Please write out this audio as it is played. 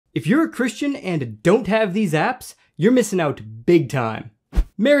If you're a Christian and don't have these apps, you're missing out big time.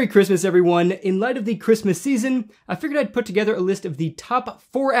 Merry Christmas, everyone. In light of the Christmas season, I figured I'd put together a list of the top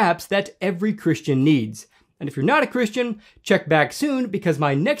 4 apps that every Christian needs. And if you're not a Christian, check back soon because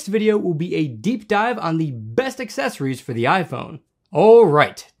my next video will be a deep dive on the best accessories for the iPhone.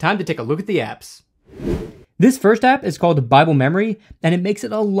 Alright, time to take a look at the apps. This first app is called Bible Memory, and it makes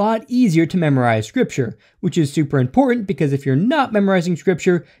it a lot easier to memorize scripture, which is super important because if you're not memorizing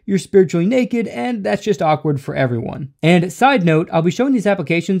scripture, you're spiritually naked, and that's just awkward for everyone. And side note, I'll be showing these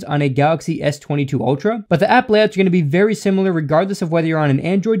applications on a Galaxy S22 Ultra, but the app layouts are going to be very similar regardless of whether you're on an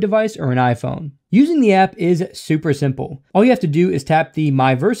Android device or an iPhone. Using the app is super simple. All you have to do is tap the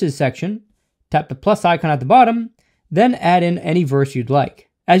My Verses section, tap the plus icon at the bottom, then add in any verse you'd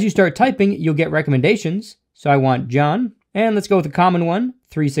like. As you start typing, you'll get recommendations. So I want John, and let's go with a common one,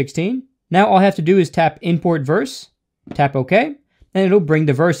 3:16. Now all I have to do is tap Import Verse, tap OK, and it'll bring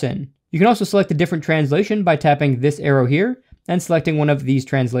the verse in. You can also select a different translation by tapping this arrow here and selecting one of these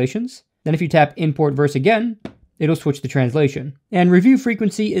translations. Then if you tap Import Verse again, it'll switch the translation. And review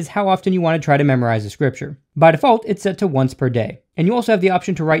frequency is how often you want to try to memorize the scripture. By default, it's set to once per day. And you also have the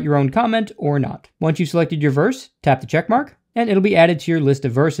option to write your own comment or not. Once you've selected your verse, tap the check mark, and it'll be added to your list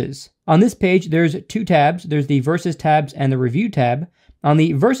of verses. On this page, there's 2 tabs. There's the Verses tabs and the Review tab. On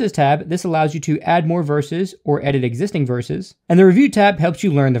the Verses tab, this allows you to add more verses or edit existing verses, and the Review tab helps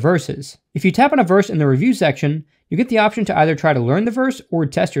you learn the verses. If you tap on a verse in the Review section, you get the option to either try to learn the verse or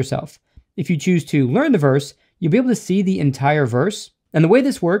test yourself. If you choose to learn the verse, you'll be able to see the entire verse, and the way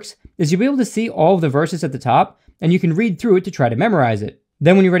this works is you'll be able to see all of the verses at the top, and you can read through it to try to memorize it.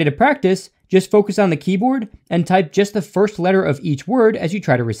 Then when you're ready to practice, just focus on the keyboard and type just the first letter of each word as you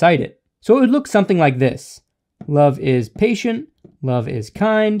try to recite it. So it would look something like this. Love is patient, love is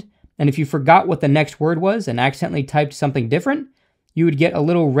kind, and if you forgot what the next word was and accidentally typed something different, you would get a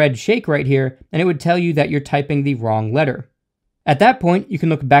little red shake right here, and it would tell you that you're typing the wrong letter. At that point, you can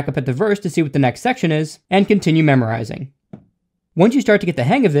look back up at the verse to see what the next section is, and continue memorizing. Once you start to get the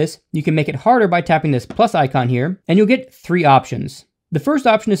hang of this, you can make it harder by tapping this plus icon here, and you'll get 3 options. The first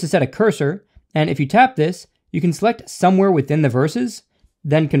option is to set a cursor, and if you tap this, you can select somewhere within the verses,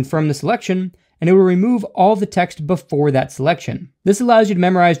 then confirm the selection, and it will remove all the text before that selection. This allows you to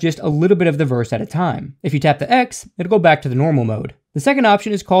memorize just a little bit of the verse at a time. If you tap the X, it'll go back to the normal mode. The second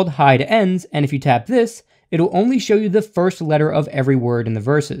option is called Hide Ends, and if you tap this, it'll only show you the first letter of every word in the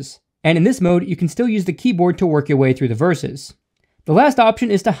verses. And in this mode, you can still use the keyboard to work your way through the verses. The last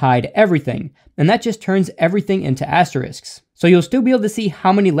option is to hide everything, and that just turns everything into asterisks. So you'll still be able to see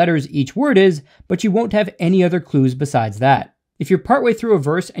how many letters each word is, but you won't have any other clues besides that. If you're partway through a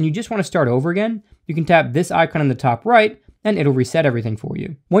verse and you just want to start over again, you can tap this icon on the top right, and it'll reset everything for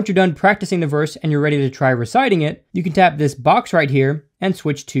you. Once you're done practicing the verse and you're ready to try reciting it, you can tap this box right here and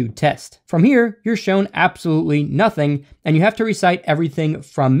switch to Test. From here, you're shown absolutely nothing, and you have to recite everything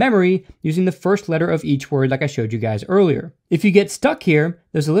from memory using the first letter of each word like I showed you guys earlier. If you get stuck here,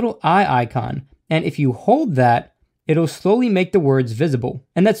 there's a little eye icon, and if you hold that, it'll slowly make the words visible.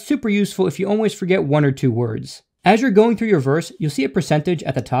 And that's super useful if you always forget 1 or 2 words. As you're going through your verse, you'll see a percentage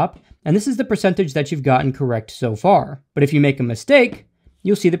at the top, and this is the percentage that you've gotten correct so far. But if you make a mistake,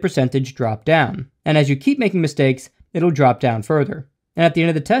 you'll see the percentage drop down. And as you keep making mistakes, it'll drop down further. And at the end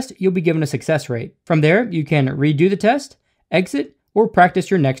of the test, you'll be given a success rate. From there, you can redo the test, exit, or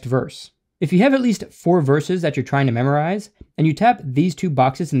practice your next verse. If you have at least 4 verses that you're trying to memorize, and you tap these 2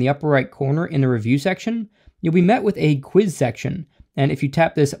 boxes in the upper right corner in the review section, you'll be met with a quiz section. And if you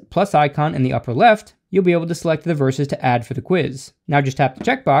tap this plus icon in the upper left, you'll be able to select the verses to add for the quiz. Now just tap the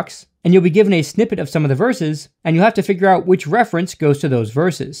checkbox, and you'll be given a snippet of some of the verses, and you'll have to figure out which reference goes to those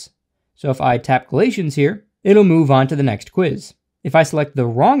verses. So if I tap Galatians here, it'll move on to the next quiz. If I select the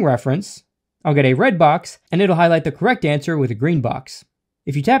wrong reference, I'll get a red box, and it'll highlight the correct answer with a green box.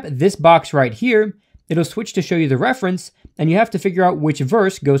 If you tap this box right here, it'll switch to show you the reference, and you have to figure out which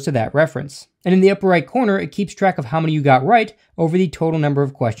verse goes to that reference. And in the upper right corner, it keeps track of how many you got right over the total number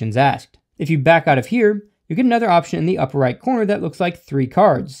of questions asked. If you back out of here, you get another option in the upper right corner that looks like 3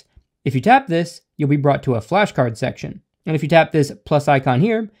 cards. If you tap this, you'll be brought to a flashcard section. And if you tap this plus icon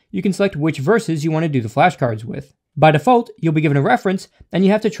here, you can select which verses you want to do the flashcards with. By default, you'll be given a reference, and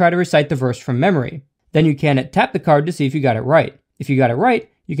you have to try to recite the verse from memory. Then you can tap the card to see if you got it right. If you got it right,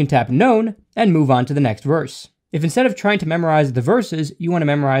 you can tap Known and move on to the next verse. If instead of trying to memorize the verses, you want to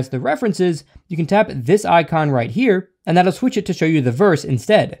memorize the references, you can tap this icon right here, and that'll switch it to show you the verse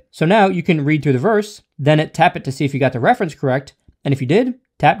instead. So now you can read through the verse, then tap it to see if you got the reference correct, and if you did,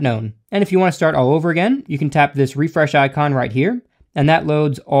 tap Known. And if you want to start all over again, you can tap this refresh icon right here, and that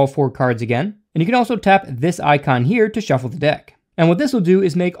loads all 4 cards again. And you can also tap this icon here to shuffle the deck. And what this will do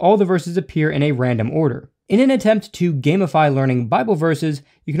is make all the verses appear in a random order. In an attempt to gamify learning Bible verses,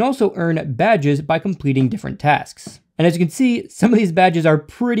 you can also earn badges by completing different tasks. And as you can see, some of these badges are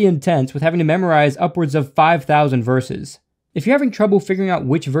pretty intense, with having to memorize upwards of 5,000 verses. If you're having trouble figuring out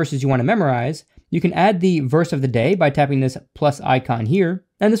which verses you want to memorize, you can add the verse of the day by tapping this plus icon here,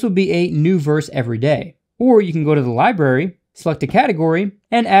 and this will be a new verse every day. Or you can go to the library, select a category,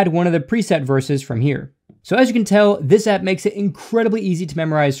 and add one of the preset verses from here. So as you can tell, this app makes it incredibly easy to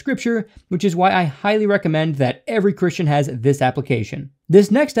memorize scripture, which is why I highly recommend that every Christian has this application. This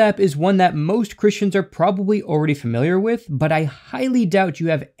next app is one that most Christians are probably already familiar with, but I highly doubt you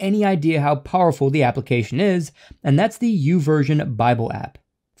have any idea how powerful the application is, and that's the YouVersion Bible app.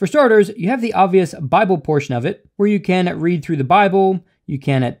 For starters, you have the obvious Bible portion of it, where you can read through the Bible. You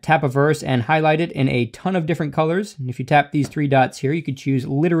can tap a verse and highlight it in a ton of different colors. And if you tap these 3 dots here, you could choose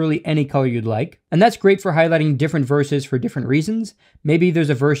literally any color you'd like. And that's great for highlighting different verses for different reasons. Maybe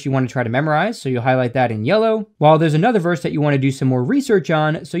there's a verse you want to try to memorize, so you'll highlight that in yellow, while there's another verse that you want to do some more research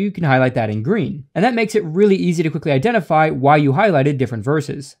on, so you can highlight that in green. And that makes it really easy to quickly identify why you highlighted different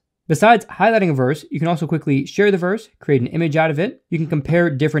verses. Besides highlighting a verse, you can also quickly share the verse, create an image out of it. You can compare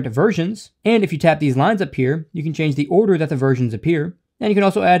different versions. And if you tap these lines up here, you can change the order that the versions appear. And you can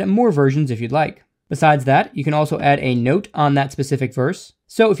also add more versions if you'd like. Besides that, you can also add a note on that specific verse.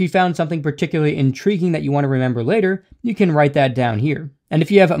 So if you found something particularly intriguing that you want to remember later, you can write that down here. And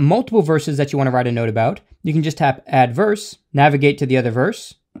if you have multiple verses that you want to write a note about, you can just tap Add Verse, navigate to the other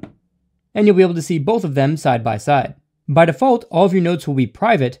verse, and you'll be able to see both of them side by side. By default, all of your notes will be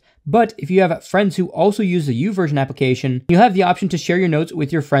private, but if you have friends who also use the YouVersion application, you'll have the option to share your notes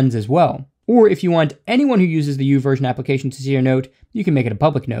with your friends as well. Or if you want anyone who uses the YouVersion application to see your note, you can make it a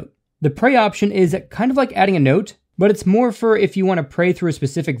public note. The pray option is kind of like adding a note, but it's more for if you want to pray through a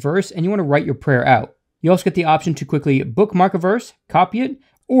specific verse and you want to write your prayer out. You also get the option to quickly bookmark a verse, copy it,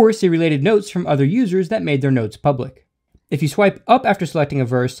 or see related notes from other users that made their notes public. If you swipe up after selecting a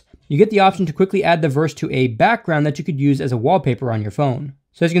verse, you get the option to quickly add the verse to a background that you could use as a wallpaper on your phone.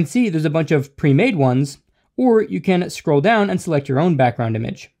 So as you can see, there's a bunch of pre-made ones, or you can scroll down and select your own background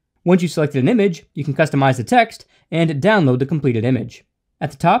image. Once you've selected an image, you can customize the text and download the completed image.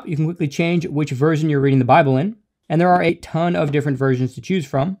 At the top, you can quickly change which version you're reading the Bible in, and there are a ton of different versions to choose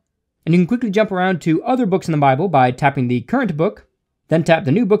from. And you can quickly jump around to other books in the Bible by tapping the current book, then tap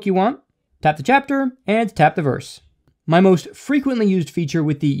the new book you want, tap the chapter, and tap the verse. My most frequently used feature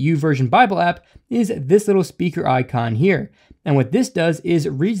with the YouVersion Bible app is this little speaker icon here. And what this does is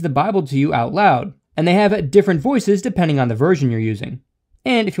reads the Bible to you out loud, and they have different voices depending on the version you're using.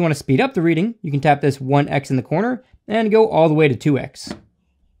 And if you want to speed up the reading, you can tap this 1x in the corner and go all the way to 2x.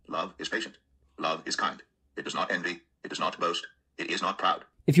 Love is patient. Love is kind. It does not envy. It does not boast. It is not proud.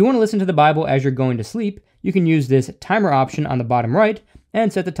 If you want to listen to the Bible as you're going to sleep, you can use this timer option on the bottom right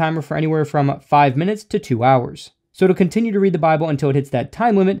and set the timer for anywhere from 5 minutes to 2 hours. So it'll continue to read the Bible until it hits that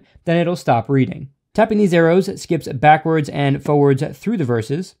time limit, then it'll stop reading. Tapping these arrows skips backwards and forwards through the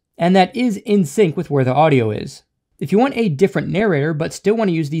verses, and that is in sync with where the audio is. If you want a different narrator but still want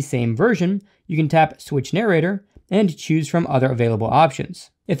to use the same version, you can tap Switch Narrator and choose from other available options.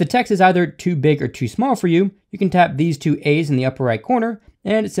 If the text is either too big or too small for you, you can tap these 2 A's in the upper right corner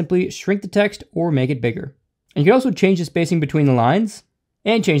and simply shrink the text or make it bigger. And you can also change the spacing between the lines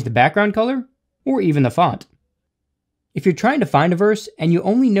and change the background color or even the font. If you're trying to find a verse and you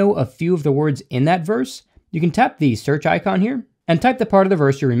only know a few of the words in that verse, you can tap the search icon here and type the part of the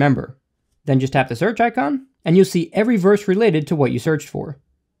verse you remember. Then just tap the search icon, and you'll see every verse related to what you searched for.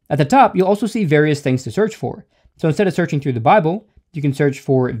 At the top, you'll also see various things to search for. So instead of searching through the Bible, you can search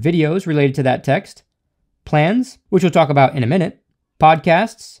for videos related to that text, plans, which we'll talk about in a minute,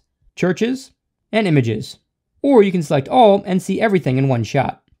 podcasts, churches, and images. Or you can select all and see everything in one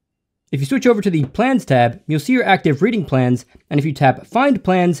shot. If you switch over to the Plans tab, you'll see your active reading plans, and if you tap Find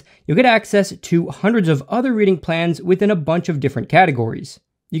Plans, you'll get access to hundreds of other reading plans within a bunch of different categories.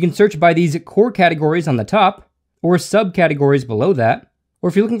 You can search by these core categories on the top, or subcategories below that, or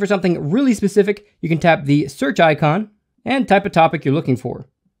if you're looking for something really specific, you can tap the search icon and type a topic you're looking for.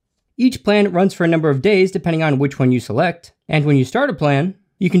 Each plan runs for a number of days depending on which one you select, and when you start a plan,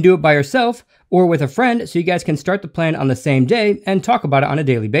 you can do it by yourself or with a friend so you guys can start the plan on the same day and talk about it on a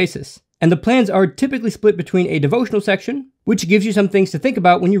daily basis. And the plans are typically split between a devotional section, which gives you some things to think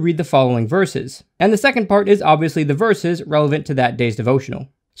about when you read the following verses. And the second part is obviously the verses relevant to that day's devotional.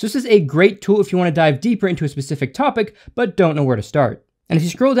 So this is a great tool if you want to dive deeper into a specific topic, but don't know where to start. And if you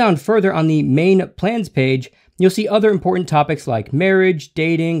scroll down further on the main plans page, you'll see other important topics like marriage,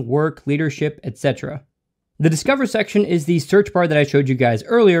 dating, work, leadership, etc. The Discover section is the search bar that I showed you guys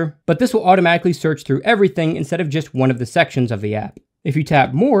earlier, but this will automatically search through everything instead of just one of the sections of the app. If you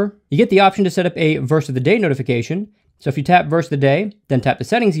tap More, you get the option to set up a Verse of the Day notification. So if you tap Verse of the Day, then tap the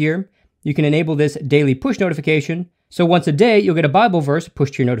settings here, you can enable this daily push notification. So once a day, you'll get a Bible verse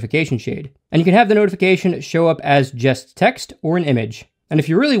pushed to your notification shade. And you can have the notification show up as just text or an image. And if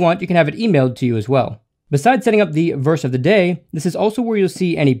you really want, you can have it emailed to you as well. Besides setting up the Verse of the Day, this is also where you'll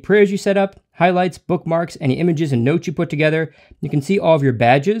see any prayers you set up, highlights, bookmarks, any images and notes you put together. You can see all of your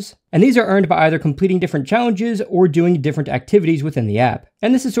badges. And these are earned by either completing different challenges or doing different activities within the app.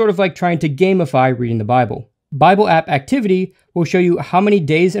 And this is sort of like trying to gamify reading the Bible. Bible app activity will show you how many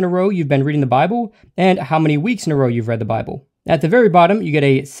days in a row you've been reading the Bible and how many weeks in a row you've read the Bible. At the very bottom, you get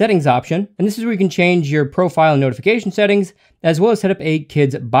a settings option, and this is where you can change your profile and notification settings, as well as set up a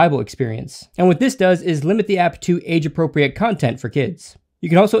kids Bible experience. And what this does is limit the app to age-appropriate content for kids. You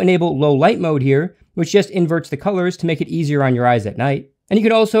can also enable low light mode here, which just inverts the colors to make it easier on your eyes at night. And you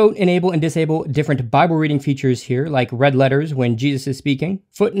can also enable and disable different Bible reading features here, like red letters when Jesus is speaking,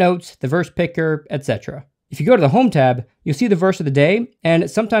 footnotes, the verse picker, etc. If you go to the Home tab, you'll see the Verse of the Day, and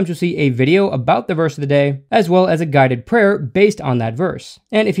sometimes you'll see a video about the Verse of the Day, as well as a guided prayer based on that verse.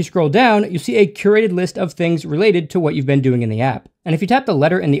 And if you scroll down, you'll see a curated list of things related to what you've been doing in the app. And if you tap the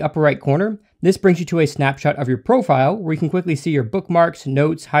letter in the upper right corner, this brings you to a snapshot of your profile, where you can quickly see your bookmarks,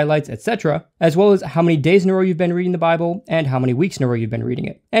 notes, highlights, etc., as well as how many days in a row you've been reading the Bible, and how many weeks in a row you've been reading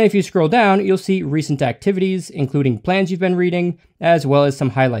it. And if you scroll down, you'll see recent activities, including plans you've been reading, as well as some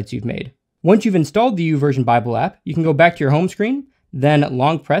highlights you've made. Once you've installed the YouVersion Bible app, you can go back to your home screen, then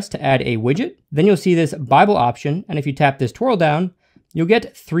long press to add a widget. Then you'll see this Bible option, and if you tap this twirl down, you'll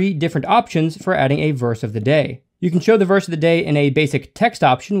get 3 different options for adding a verse of the day. You can show the verse of the day in a basic text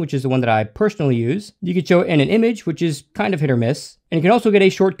option, which is the one that I personally use. You can show it in an image, which is kind of hit or miss. And you can also get a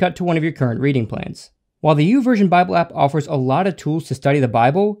shortcut to one of your current reading plans. While the YouVersion Bible app offers a lot of tools to study the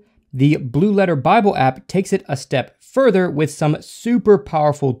Bible, the Blue Letter Bible app takes it a step further with some super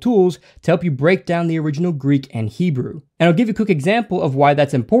powerful tools to help you break down the original Greek and Hebrew. And I'll give you a quick example of why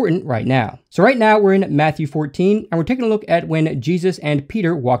that's important right now. So right now we're in Matthew 14, and we're taking a look at when Jesus and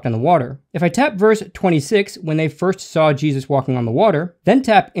Peter walked on the water. If I tap verse 26, when they first saw Jesus walking on the water, then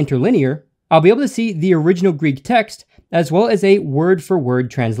tap interlinear, I'll be able to see the original Greek text as well as a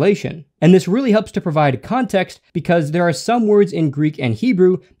word-for-word translation. And this really helps to provide context because there are some words in Greek and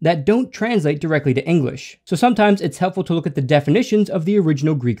Hebrew that don't translate directly to English. So sometimes it's helpful to look at the definitions of the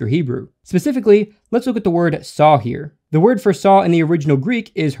original Greek or Hebrew. Specifically, let's look at the word saw here. The word for saw in the original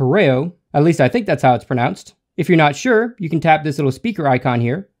Greek is horeo, at least I think that's how it's pronounced. If you're not sure, you can tap this little speaker icon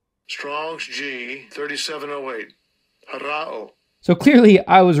here. Strong's G 3708. Horao. So clearly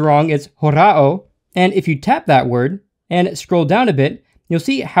I was wrong, it's horao. And if you tap that word, and scroll down a bit, you'll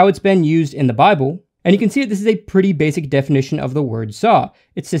see how it's been used in the Bible. And you can see that this is a pretty basic definition of the word saw.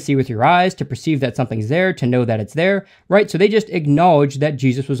 It's to see with your eyes, to perceive that something's there, to know that it's there, right? So they just acknowledge that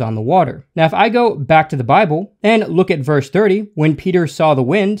Jesus was on the water. Now, if I go back to the Bible and look at verse 30, when Peter saw the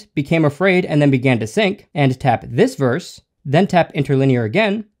wind, became afraid, and then began to sink, and tap this verse, then tap interlinear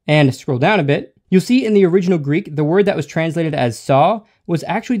again, and scroll down a bit, you'll see in the original Greek, the word that was translated as saw was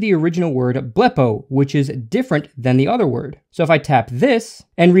actually the original word blepo, which is different than the other word. So if I tap this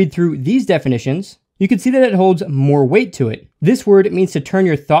and read through these definitions, you can see that it holds more weight to it. This word means to turn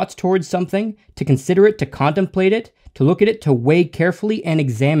your thoughts towards something, to consider it, to contemplate it, to look at it, to weigh carefully and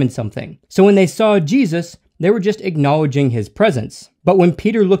examine something. So when they saw Jesus, they were just acknowledging his presence. But when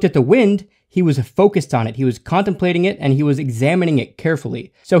Peter looked at the wind, he was focused on it, he was contemplating it, and he was examining it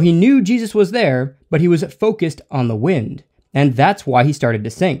carefully. So he knew Jesus was there, but he was focused on the wind. And that's why he started to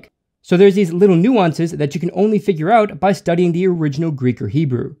sink. So there's these little nuances that you can only figure out by studying the original Greek or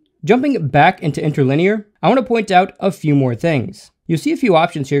Hebrew. Jumping back into interlinear, I want to point out a few more things. You'll see a few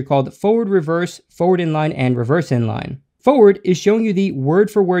options here called forward, reverse, forward inline, and reverse inline. Forward is showing you the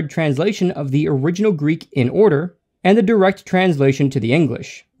word-for-word translation of the original Greek in order, and the direct translation to the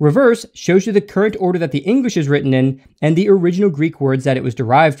English. Reverse shows you the current order that the English is written in, and the original Greek words that it was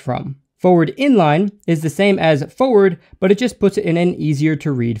derived from. Forward inline is the same as forward, but it just puts it in an easier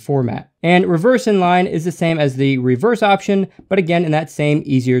to read format. And reverse inline is the same as the reverse option, but again in that same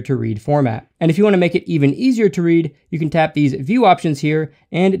easier to read format. And if you want to make it even easier to read, you can tap these view options here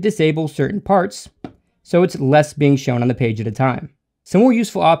and disable certain parts, so it's less being shown on the page at a time. Some more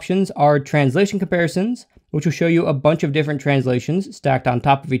useful options are translation comparisons, which will show you a bunch of different translations stacked on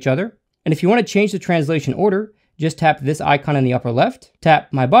top of each other. And if you want to change the translation order, just tap this icon in the upper left, tap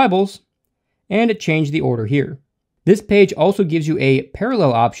My Bibles, and change the order here. This page also gives you a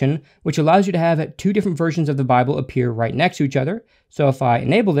parallel option, which allows you to have 2 different versions of the Bible appear right next to each other. So if I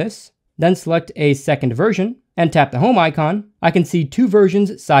enable this, then select a second version, and tap the home icon, I can see two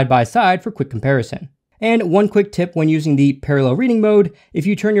versions side by side for quick comparison. And one quick tip when using the parallel reading mode, if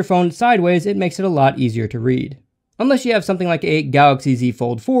you turn your phone sideways, it makes it a lot easier to read. Unless you have something like a Galaxy Z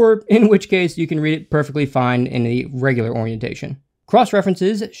Fold 4, in which case you can read it perfectly fine in the regular orientation.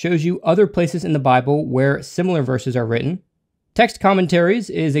 Cross-references shows you other places in the Bible where similar verses are written. Text commentaries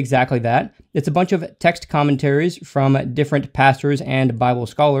is exactly that. It's a bunch of text commentaries from different pastors and Bible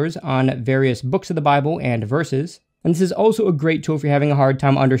scholars on various books of the Bible and verses. And this is also a great tool if you're having a hard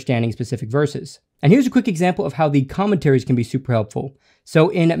time understanding specific verses. And here's a quick example of how the commentaries can be super helpful. So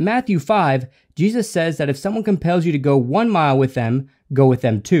in Matthew 5, Jesus says that if someone compels you to go 1 mile with them, go with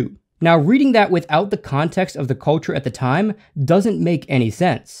them too. Now, reading that without the context of the culture at the time doesn't make any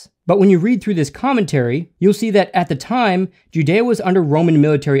sense. But when you read through this commentary, you'll see that at the time, Judea was under Roman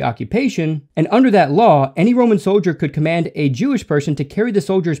military occupation, and under that law, any Roman soldier could command a Jewish person to carry the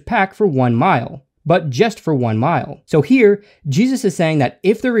soldier's pack for 1 mile. But just for 1 mile. So here, Jesus is saying that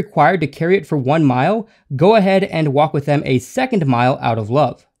if they're required to carry it for 1 mile, go ahead and walk with them a 2nd mile out of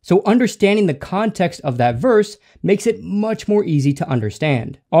love. So understanding the context of that verse makes it much more easy to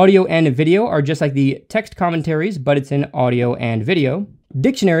understand. Audio and video are just like the text commentaries, but it's in audio and video.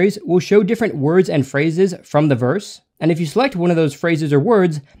 Dictionaries will show different words and phrases from the verse, and if you select one of those phrases or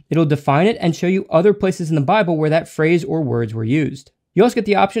words, it'll define it and show you other places in the Bible where that phrase or words were used. You also get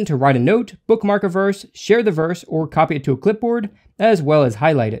the option to write a note, bookmark a verse, share the verse, or copy it to a clipboard, as well as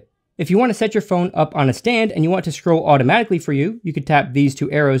highlight it. If you want to set your phone up on a stand and you want to scroll automatically for you, you could tap these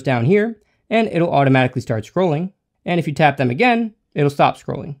 2 arrows down here, and it'll automatically start scrolling. And if you tap them again, it'll stop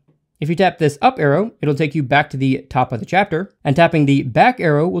scrolling. If you tap this up arrow, it'll take you back to the top of the chapter, and tapping the back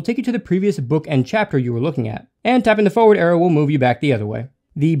arrow will take you to the previous book and chapter you were looking at, and tapping the forward arrow will move you back the other way.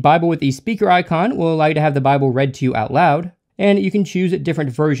 The Bible with the speaker icon will allow you to have the Bible read to you out loud, and you can choose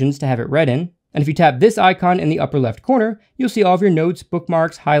different versions to have it read in. And if you tap this icon in the upper left corner, you'll see all of your notes,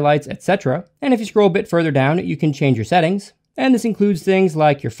 bookmarks, highlights, etc. And if you scroll a bit further down, you can change your settings. And this includes things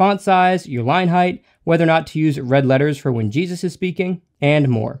like your font size, your line height, whether or not to use red letters for when Jesus is speaking, and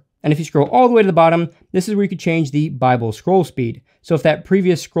more. And if you scroll all the way to the bottom, this is where you could change the Bible scroll speed. So if that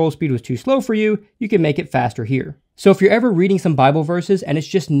previous scroll speed was too slow for you, you can make it faster here. So if you're ever reading some Bible verses and it's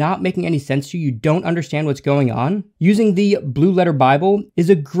just not making any sense to you, you don't understand what's going on, using the Blue Letter Bible is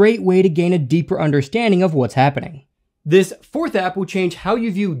a great way to gain a deeper understanding of what's happening. This 4th app will change how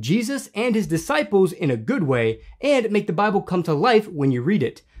you view Jesus and his disciples in a good way and make the Bible come to life when you read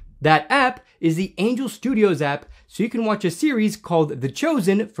it. That app is the Angel Studios app, so you can watch a series called The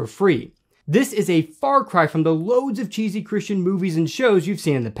Chosen for free. This is a far cry from the loads of cheesy Christian movies and shows you've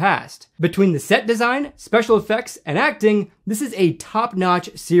seen in the past. Between the set design, special effects, and acting, this is a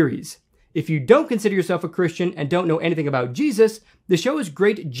top-notch series. If you don't consider yourself a Christian and don't know anything about Jesus, the show is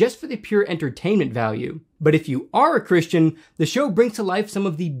great just for the pure entertainment value. But if you are a Christian, the show brings to life some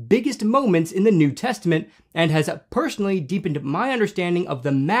of the biggest moments in the New Testament and has personally deepened my understanding of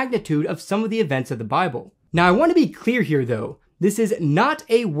the magnitude of some of the events of the Bible. Now, I want to be clear here though. This is not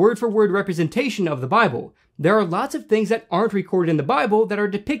a word-for-word representation of the Bible. There are lots of things that aren't recorded in the Bible that are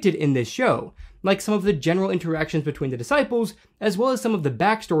depicted in this show, like some of the general interactions between the disciples, as well as some of the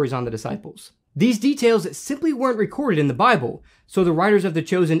backstories on the disciples. These details simply weren't recorded in the Bible, so the writers of The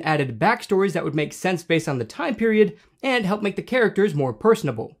Chosen added backstories that would make sense based on the time period and help make the characters more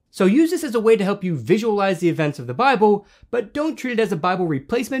personable. So use this as a way to help you visualize the events of the Bible, but don't treat it as a Bible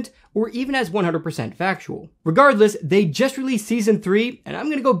replacement or even as 100% factual. Regardless, they just released Season 3, and I'm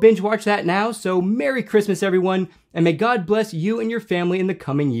gonna go binge watch that now, so Merry Christmas everyone, and may God bless you and your family in the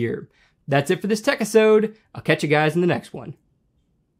coming year. That's it for this tech-isode. I'll catch you guys in the next one.